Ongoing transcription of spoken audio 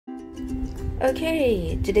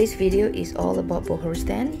Okay, today's video is all about Bakhoor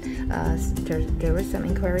stand. There were some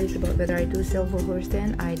inquiries about whether I do sell Bakhoor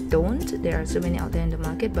stand. I don't. There are so many out there in the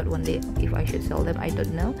market, but one day if I should sell them, I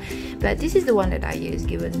don't know. But this is the one that I use,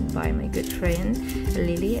 given by my good friend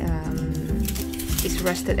Lily. It's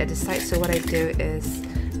rusted at the side, so what I do is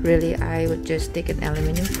I would just take an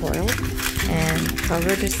aluminum foil and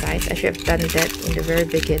cover the sides. I should have done that in the very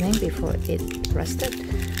beginning before it rusted,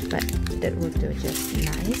 but that will do just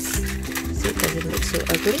nice. So it doesn't look so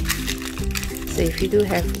ugly. So if you do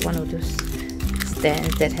have one of those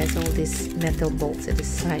stands that has all these metal bolts at the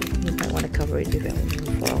side, you might want to cover it with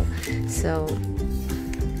aluminum foil. So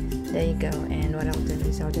there you go. And what I'll do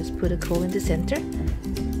is I'll just put a coal in the center.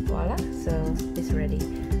 Voila, so it's ready.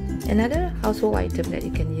 Another household item that you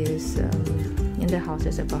can use in the house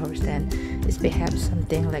as a Bakhoor stand is perhaps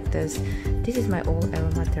something like this. This is my old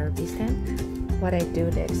aromatherapy stand. What I do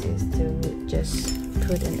next is to just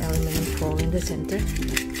put an aluminum foil in the center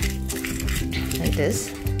like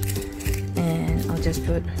this, and I'll just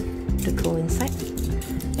put the coal inside,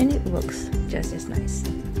 and it works just as nice.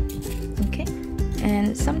 Okay,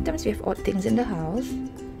 and sometimes we have odd things in the house,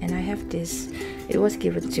 and I have this. It was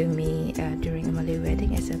given to me during a Malay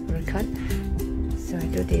wedding as a berkat. So I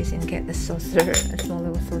do this and get a saucer, a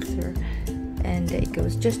smaller saucer, and there it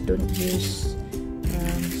goes. Just don't use.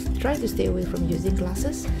 Try to stay away from using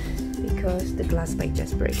glasses because the glass might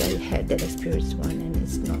just break. I had that experience one, and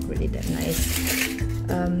it's not really that nice.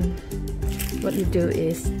 What you do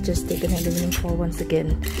is just take an aluminum foil once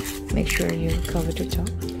again. Make sure you cover the top,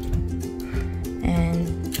 and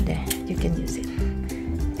there you can use it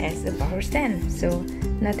as a Bakhoor stand. So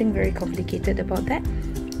nothing very complicated about that.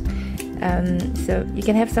 So you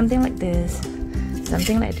can have something like this,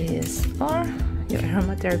 or your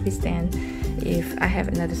aromatherapy stand. If I have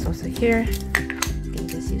another saucer here, you can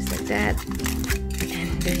just use like that,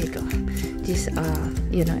 and there you go. These are,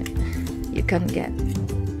 you can't get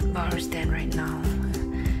Bakhoor stand right now.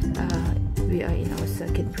 We are in our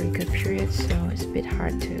circuit breaker period, so it's a bit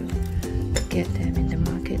hard to get them in the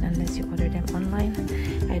market unless you order them online.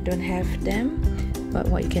 I don't have them, but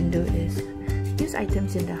what you can do is use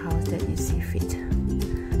items in the house that you see fit.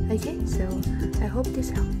 Okay, so I hope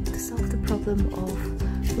this helped to solve the problem of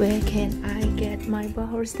where can I get my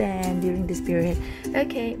Bakhoor stand during this period.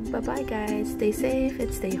 Okay, bye bye guys, stay safe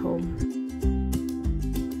and stay home.